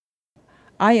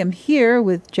I am here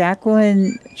with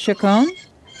Jacqueline Chacon.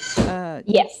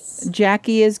 Yes.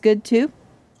 Jackie is good too.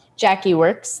 Jackie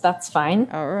works. That's fine.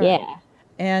 All right. Yeah.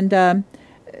 And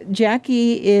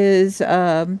Jackie is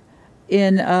in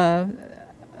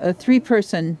a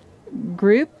three-person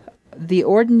group, The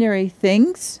Ordinary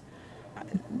Things.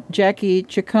 Jackie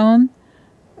Chacon,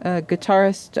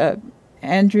 guitarist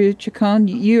Andrew Chacon.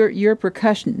 You're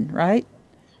percussion, right?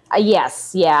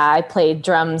 Yes. Yeah. I play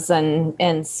drums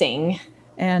and sing.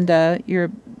 And your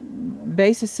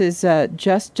bassist is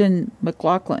Justin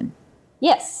McLaughlin.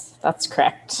 Yes, that's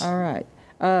correct. All right.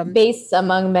 Bass,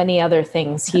 among many other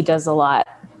things, he does a lot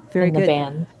Very in the good.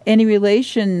 band. Any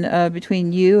relation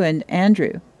between you and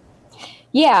Andrew?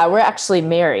 Yeah, we're actually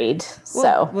married.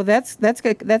 Well, that's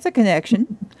good. That's a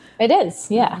connection. It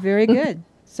is. Yeah. Very good.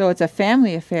 So it's a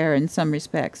family affair in some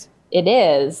respects. It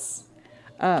is.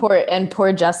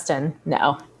 Poor Justin.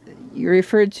 No. You're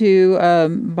referred to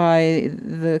by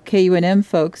the KUNM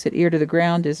folks at Ear to the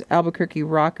Ground as Albuquerque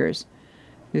Rockers,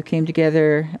 who came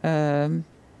together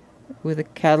with a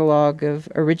catalog of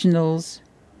originals.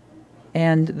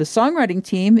 And the songwriting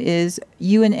team is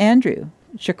you and Andrew,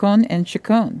 Chacon and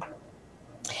Chacon.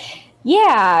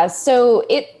 Yeah, so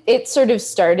it sort of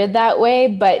started that way,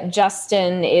 but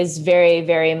Justin is very,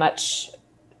 very much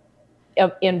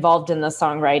involved in the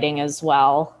songwriting as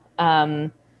well.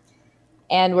 And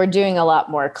we're doing a lot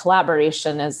more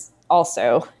collaboration as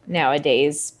also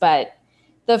nowadays. But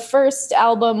the first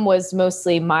album was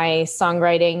mostly my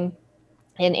songwriting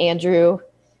and Andrew.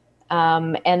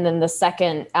 And then the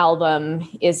second album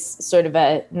is sort of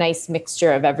a nice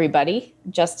mixture of everybody.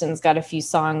 Justin's got a few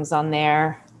songs on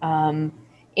there.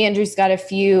 Andrew's got a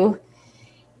few.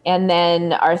 And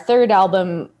then our third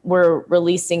album we're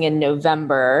releasing in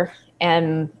November,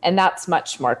 and that's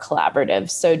much more collaborative.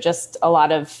 So just a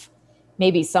lot of,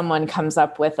 maybe someone comes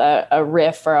up with a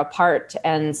riff or a part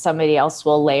and somebody else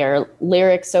will layer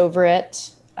lyrics over it,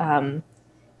 and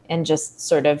just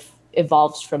sort of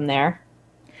evolves from there.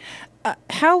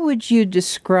 How would you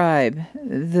describe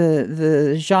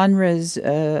the genres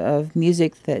of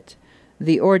music that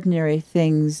The Ordinary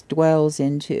Things dwells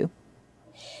into?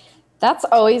 That's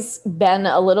always been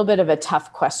a little bit of a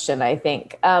tough question, I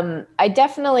think. I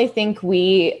definitely think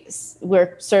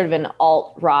we're sort of an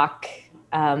alt rock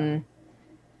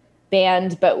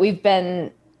band, but we've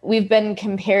been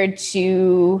compared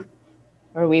to,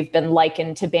 or we've been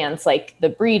likened to bands like the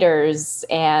Breeders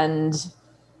and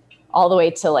all the way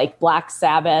to like Black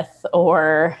Sabbath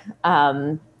or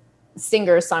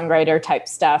singer-songwriter type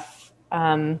stuff.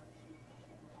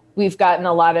 We've gotten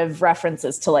a lot of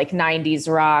references to like 90s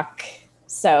rock.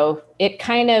 So it's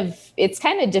kind of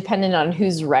dependent on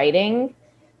who's writing,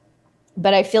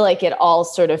 but I feel like it all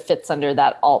sort of fits under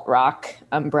that alt rock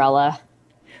umbrella.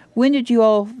 When did you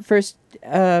all first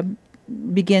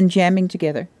begin jamming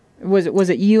together? Was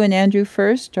it you and Andrew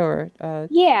first, or?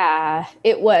 Yeah,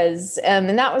 it was,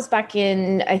 and that was back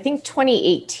in, I think,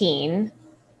 2018.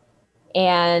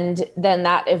 And then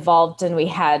that evolved, and we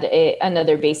had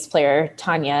another bass player,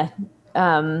 Tanya,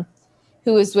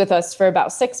 who was with us for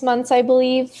about 6 months, I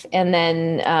believe, and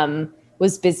then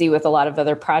was busy with a lot of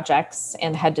other projects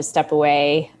and had to step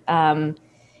away.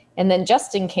 And then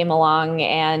Justin came along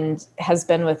and has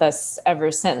been with us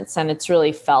ever since, and it's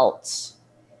really felt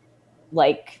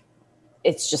like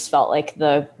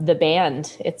the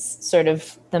band. It's sort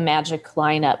of the magic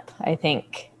lineup, I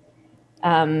think.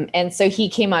 And so he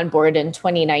came on board in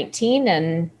 2019,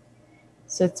 and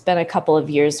so it's been a couple of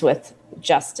years with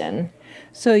Justin.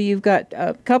 So you've got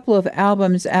a couple of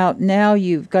albums out now.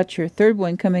 You've got your third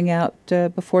one coming out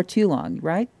before too long,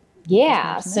 right?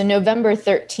 Yeah, so November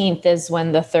 13th is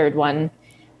when the third one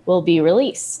will be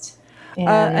released. And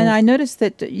I noticed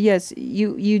that, yes,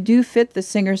 you do fit the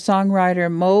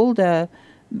singer-songwriter mold,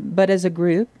 but as a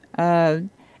group. And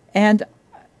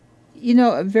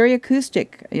very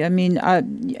acoustic. I mean,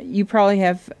 you probably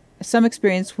have some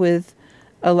experience with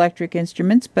electric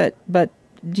instruments, but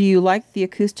do you like the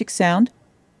acoustic sound?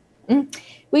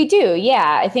 We do,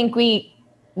 yeah. I think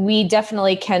we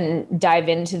definitely can dive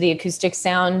into the acoustic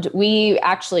sound. We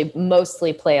actually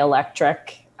mostly play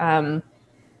electric. We're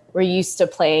used to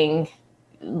playing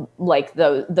like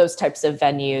those types of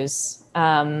venues.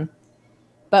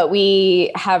 But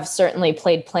we have certainly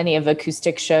played plenty of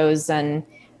acoustic shows, and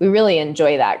we really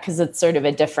enjoy that because it's sort of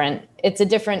a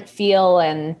different feel,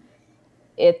 and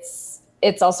it's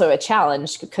also a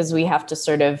challenge because we have to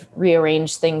sort of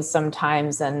rearrange things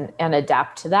sometimes and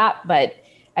adapt to that. But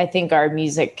I think our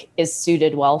music is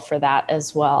suited well for that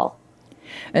as well.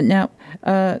 And now,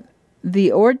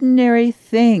 The Ordinary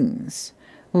Things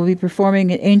will be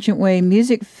performing at Ancient Way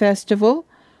Music Festival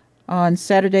on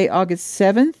Saturday, August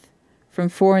 7th from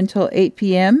 4 until 8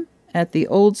 p.m. at the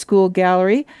Old School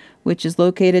Gallery, which is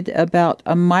located about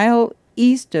a mile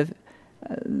east of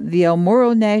the El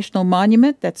Morro National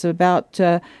Monument. That's about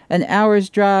an hour's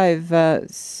drive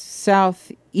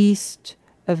southeast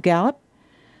of Gallup.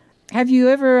 Have you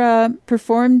ever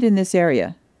performed in this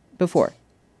area before?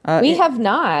 We have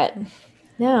not.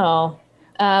 No.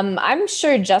 I'm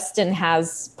sure Justin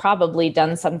has probably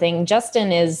done something.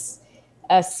 Justin is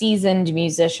a seasoned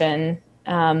musician,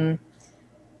 and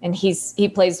he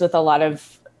plays with a lot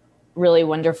of really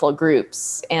wonderful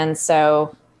groups. And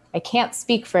so I can't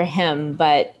speak for him,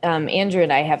 but Andrew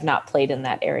and I have not played in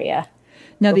that area.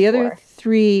 Now, before. the other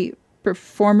three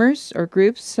performers or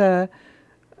groups at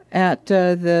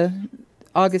the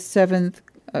August 7th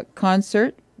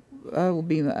concert will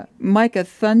be Micah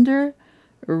Thunder,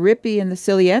 Rippy and the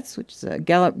Silhouettes, which is a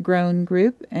Gallup-grown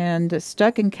group, and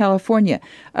Stuck in California.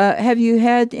 Have you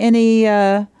had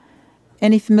any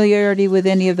familiarity with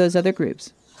any of those other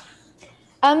groups?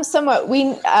 Somewhat.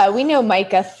 We know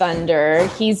Micah Thunder.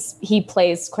 He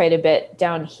plays quite a bit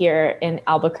down here in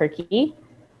Albuquerque.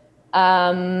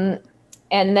 And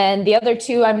then the other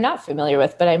two I'm not familiar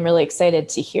with, but I'm really excited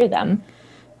to hear them.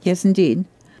 Yes, indeed.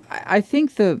 I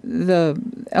think the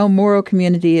El Morro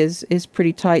community is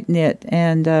pretty tight-knit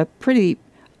and pretty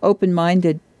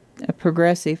open-minded,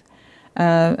 progressive.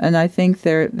 And I think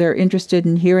they're interested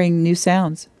in hearing new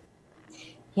sounds.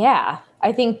 Yeah,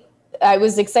 I think I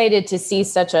was excited to see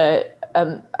such a,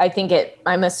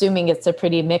 I'm assuming it's a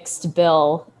pretty mixed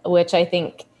bill, which I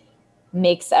think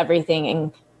makes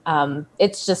everything,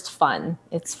 it's just fun.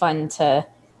 It's fun to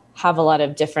have a lot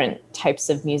of different types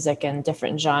of music and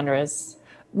different genres.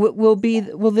 Will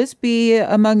this be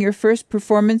among your first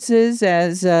performances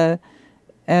as the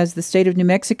state of New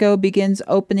Mexico begins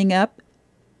opening up?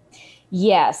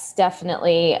 Yes,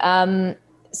 definitely.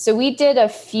 So we did a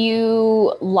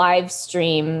few live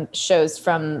stream shows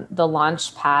from the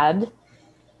launch pad.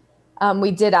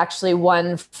 We did actually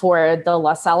one for the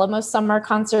Los Alamos Summer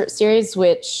Concert Series,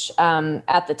 which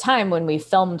at the time when we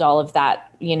filmed all of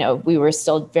that, we were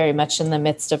still very much in the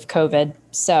midst of COVID.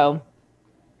 So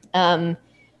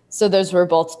those were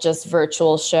both just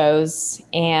virtual shows.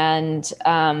 And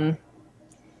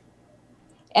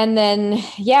then,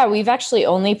 we've actually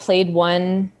only played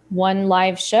one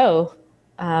live show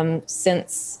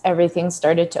since everything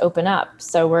started to open up.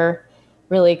 So we're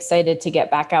really excited to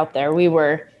get back out there. We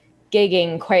were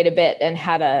gigging quite a bit and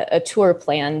had a tour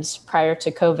planned prior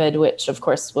to COVID, which of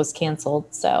course was canceled.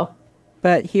 So,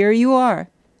 but here you are.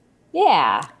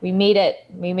 Yeah, we made it.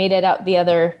 We made it out the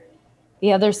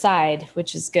other side,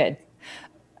 which is good.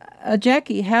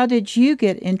 Jackie, how did you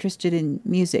get interested in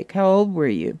music? How old were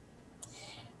you?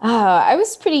 I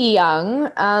was pretty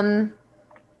young.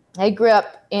 I grew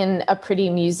up in a pretty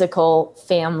musical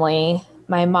family.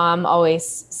 My mom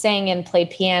always sang and played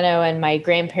piano, and my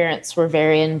grandparents were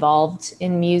very involved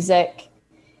in music.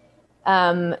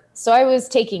 So I was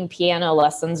taking piano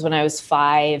lessons when I was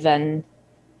 5, and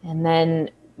then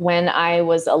when I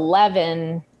was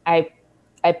 11,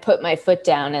 I put my foot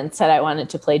down and said I wanted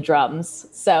to play drums.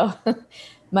 So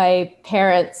my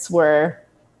parents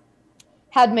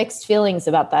had mixed feelings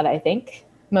about that, I think,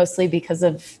 mostly because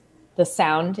of the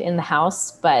sound in the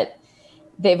house, but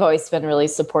they've always been really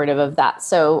supportive of that.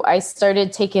 So I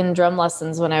started taking drum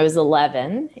lessons when I was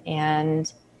 11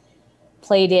 and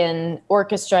played in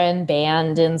orchestra and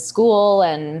band in school.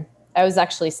 And I was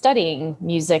actually studying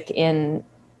music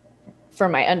for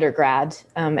my undergrad,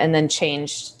 and then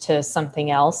changed to something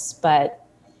else. But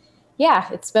yeah,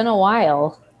 it's been a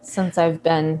while since I've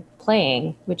been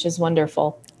playing, which is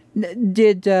wonderful.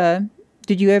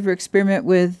 Did you ever experiment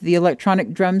with the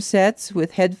electronic drum sets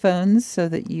with headphones so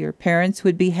that your parents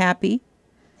would be happy?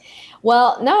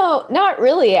 Well, no, not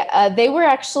really. They were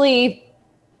actually,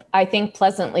 I think,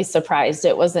 pleasantly surprised.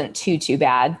 It wasn't too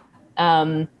bad.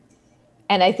 And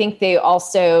I think they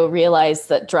also realized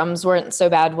that drums weren't so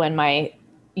bad when my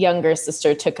younger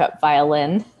sister took up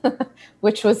violin,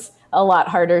 which was a lot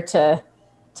harder to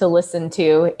listen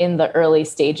to in the early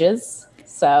stages.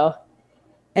 So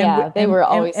they were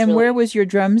always. And where was your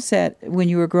drum set when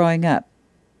you were growing up?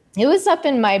 It was up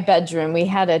in my bedroom. We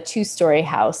had a 2-story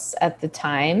house at the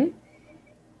time,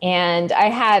 and I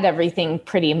had everything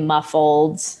pretty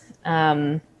muffled.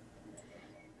 But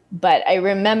I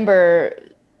remember,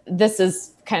 this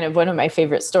is kind of one of my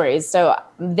favorite stories. So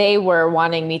they were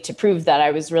wanting me to prove that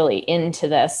I was really into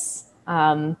this.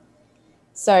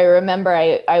 So I remember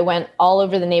I went all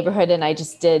over the neighborhood and I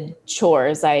just did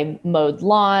chores. I mowed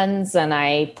lawns and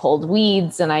I pulled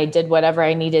weeds and I did whatever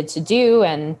I needed to do.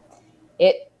 And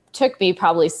it took me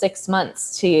probably 6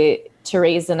 months to to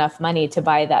raise enough money to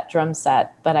buy that drum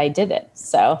set, but I did it.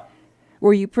 So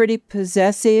were you pretty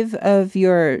possessive of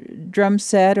your drum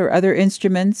set or other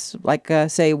instruments, like,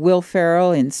 say, Will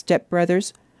Ferrell in Step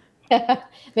Brothers?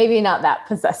 maybe not that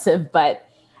possessive, but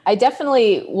I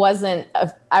definitely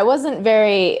I wasn't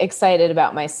very excited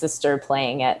about my sister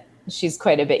playing it. She's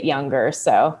quite a bit younger,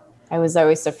 so I was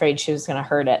always afraid she was going to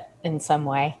hurt it in some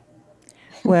way.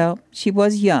 Well, she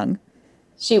was young.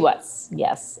 She was,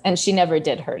 yes, and she never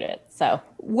did hurt it. So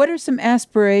what are some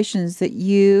aspirations that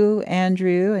you,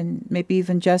 Andrew, and maybe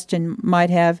even Justin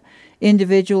might have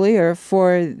individually or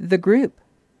for the group?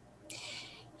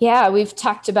 Yeah, we've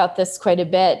talked about this quite a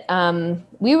bit.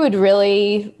 We would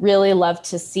really, really love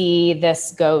to see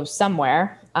this go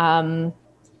somewhere.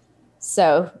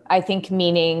 So I think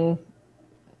meaning,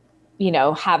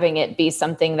 having it be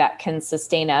something that can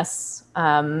sustain us.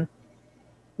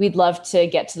 We'd love to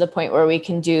get to the point where we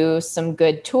can do some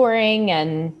good touring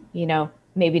and,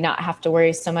 maybe not have to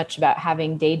worry so much about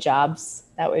having day jobs.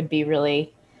 That would be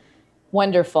really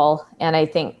wonderful. And I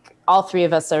think all three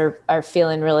of us are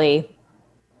feeling really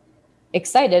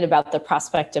excited about the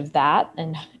prospect of that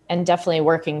and definitely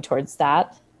working towards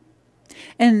that.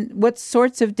 And what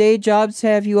sorts of day jobs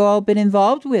have you all been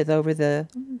involved with over the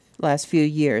last few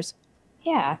years?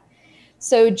 Yeah.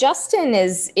 So Justin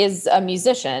is a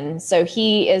musician. So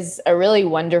he is a really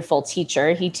wonderful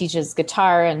teacher. He teaches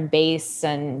guitar and bass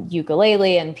and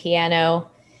ukulele and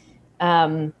piano.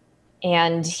 And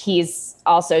he's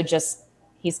also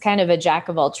he's kind of a jack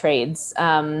of all trades.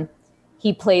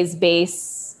 He plays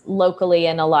bass locally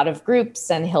in a lot of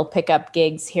groups, and he'll pick up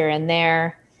gigs here and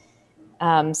there.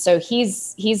 So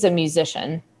he's a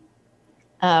musician,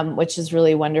 which is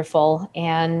really wonderful.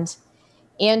 And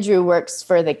Andrew works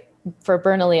for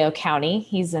Bernalillo County.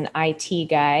 He's an IT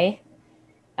guy.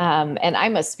 And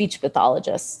I'm a speech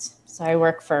pathologist. So I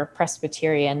work for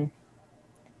Presbyterian.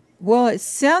 Well, it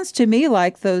sounds to me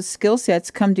like those skill sets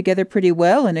come together pretty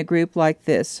well in a group like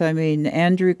this. I mean,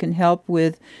 Andrew can help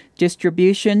with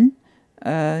distribution,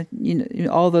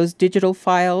 all those digital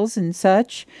files and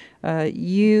such.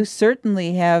 You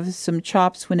certainly have some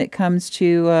chops when it comes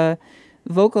to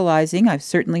vocalizing. I've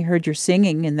certainly heard your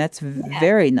singing, and that's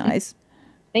very nice.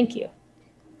 Thank you.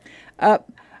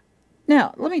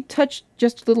 Now, let me touch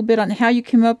just a little bit on how you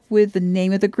came up with the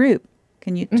name of the group.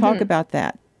 Can you talk about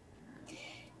that?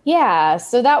 Yeah,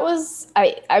 so that was,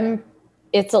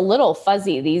 it's a little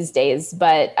fuzzy these days,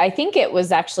 but I think it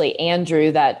was actually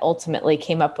Andrew that ultimately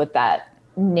came up with that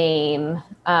name.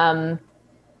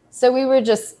 So we were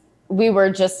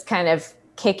just kind of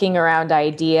kicking around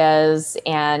ideas,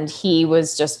 and he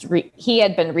was he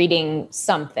had been reading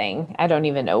something. I don't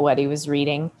even know what he was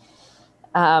reading.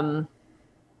 But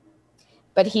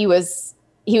he was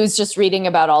just reading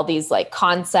about all these like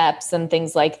concepts and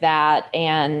things like that.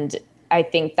 And I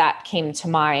think that came to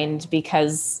mind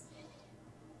because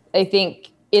I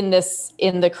think in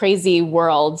the crazy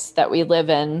world that we live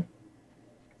in,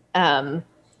 I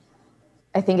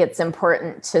think it's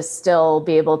important to still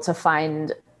be able to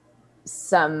find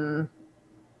some,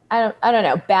 I don't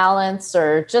know, balance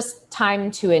or just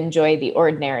time to enjoy the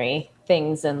ordinary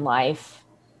things in life.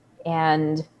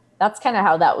 And that's kind of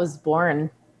how that was born.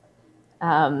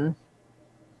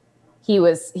 He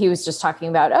was just talking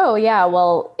about, oh yeah,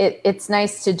 well, it's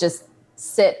nice to just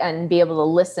sit and be able to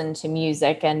listen to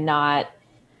music and not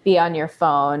be on your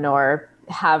phone or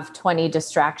have 20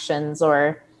 distractions,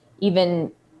 or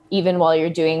even while you're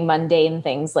doing mundane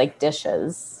things like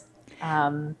dishes.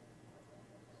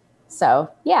 So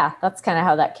yeah, that's kind of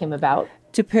how that came about.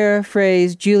 To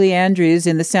paraphrase Julie Andrews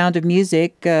in The Sound of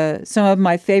Music, some of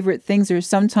my favorite things are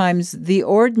sometimes the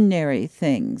ordinary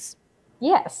things.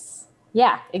 Yes.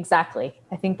 Yeah, exactly.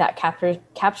 I think that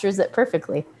captures it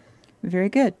perfectly. Very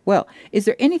good. Well, is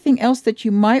there anything else that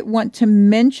you might want to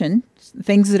mention,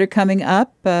 things that are coming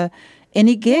up,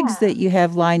 any gigs that you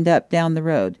have lined up down the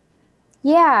road?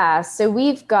 Yeah, so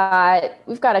we've got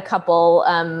a couple.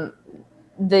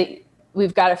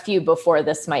 We've got a few before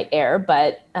this might air,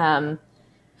 but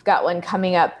we've got one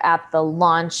coming up at the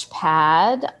Launch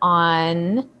Pad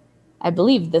on, I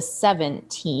believe, the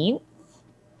 17th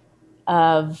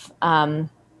of the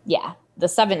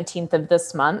 17th of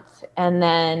this month. And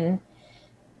then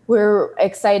we're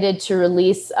excited to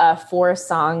release a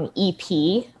 4-song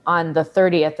EP on the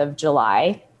 30th of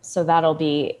July. So that'll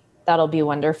be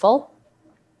wonderful.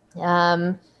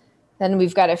 Then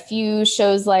we've got a few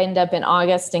shows lined up in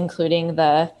August, including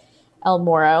the El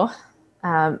Moro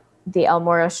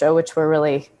show, which we're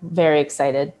really very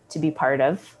excited to be part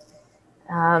of.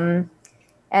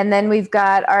 And then we've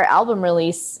got our album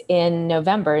release in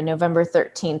November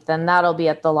 13th, and that'll be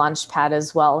at the Launch Pad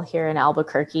as well here in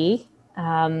Albuquerque.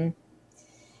 And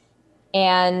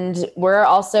we're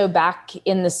also back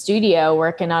in the studio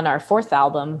working on our fourth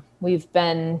album. We've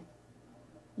been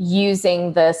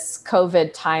using this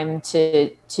COVID time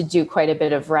to do quite a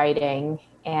bit of writing,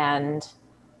 and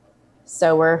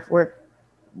so we're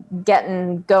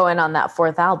getting going on that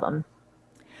fourth album.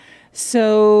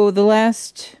 So the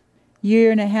last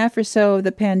year and a half or so of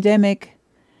the pandemic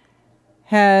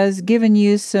has given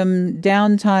you some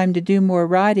downtime to do more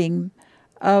writing.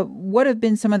 What have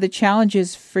been some of the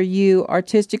challenges for you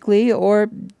artistically or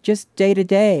just day to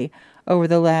day over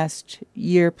the last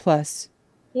year plus?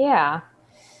 Yeah.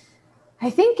 I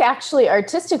think actually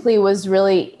artistically was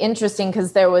really interesting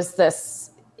because there was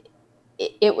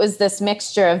it was this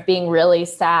mixture of being really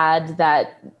sad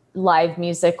that live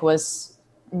music was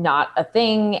not a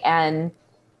thing, and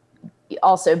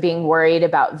also being worried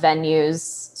about venues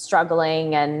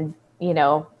struggling, and, you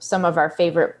know, some of our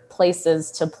favorite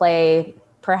places to play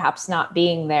perhaps not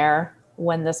being there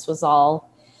when this was all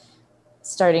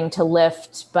starting to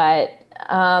lift. But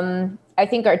I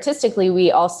think artistically,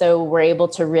 we also were able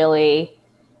to really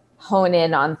hone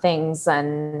in on things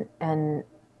and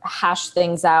hash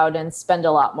things out and spend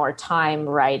a lot more time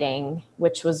writing,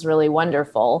 which was really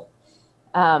wonderful.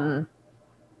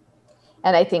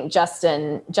 And I think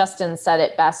Justin said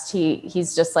it best.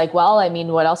 He's just like, well, I mean,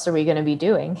 what else are we going to be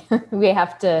doing? we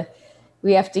have to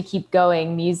keep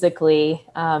going musically,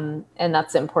 and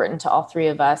that's important to all three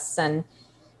of us. And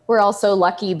we're also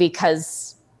lucky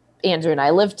because Andrew and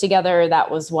I lived together. That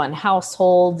was one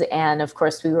household, and of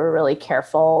course, we were really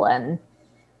careful, and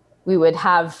we would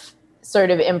have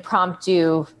sort of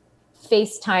impromptu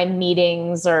FaceTime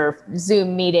meetings or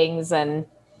Zoom meetings, and,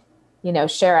 you know,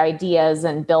 share ideas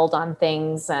and build on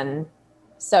things. And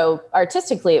so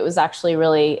artistically, it was actually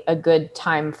really a good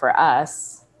time for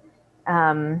us.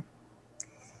 And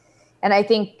I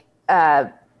think,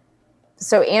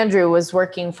 so Andrew was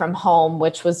working from home,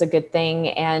 which was a good thing.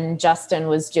 And Justin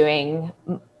was doing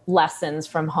lessons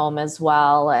from home as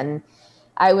well. And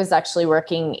I was actually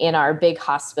working in our big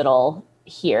hospital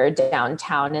here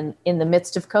downtown in the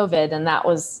midst of COVID. And that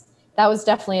was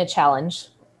definitely a challenge.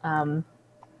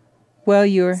 Well,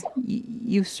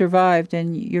 you've survived,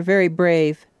 and you're very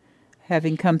brave,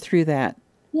 having come through that.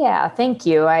 Yeah, thank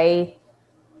you. I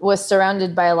was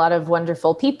surrounded by a lot of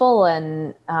wonderful people,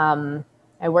 and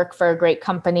I work for a great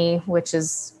company, which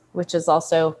is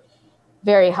also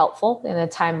very helpful in a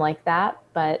time like that.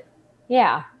 But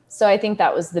yeah, so I think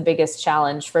that was the biggest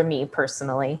challenge for me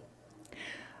personally.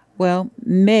 Well,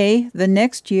 may the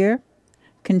next year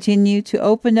continue to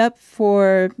open up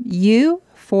for you,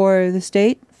 for the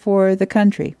state, for the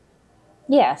country.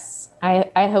 Yes,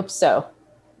 I hope so.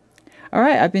 All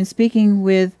right, I've been speaking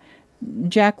with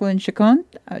Jackie Chacon,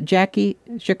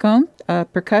 a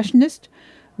percussionist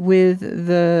with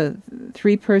the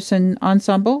three-person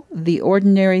ensemble, The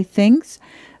Ordinary Things.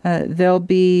 They'll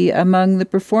be among the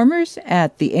performers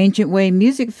at the Ancient Way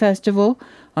Music Festival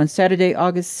on Saturday,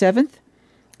 August 7th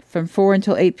from 4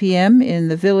 until 8 p.m. in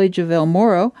the village of El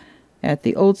Morro at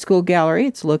the Old School Gallery.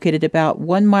 It's located about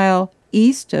 1 mile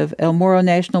east of El Morro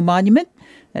National Monument.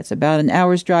 That's about an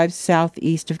hour's drive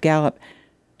southeast of Gallup.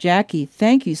 Jackie,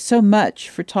 thank you so much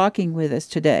for talking with us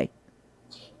today.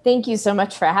 Thank you so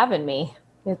much for having me.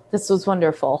 This was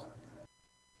wonderful.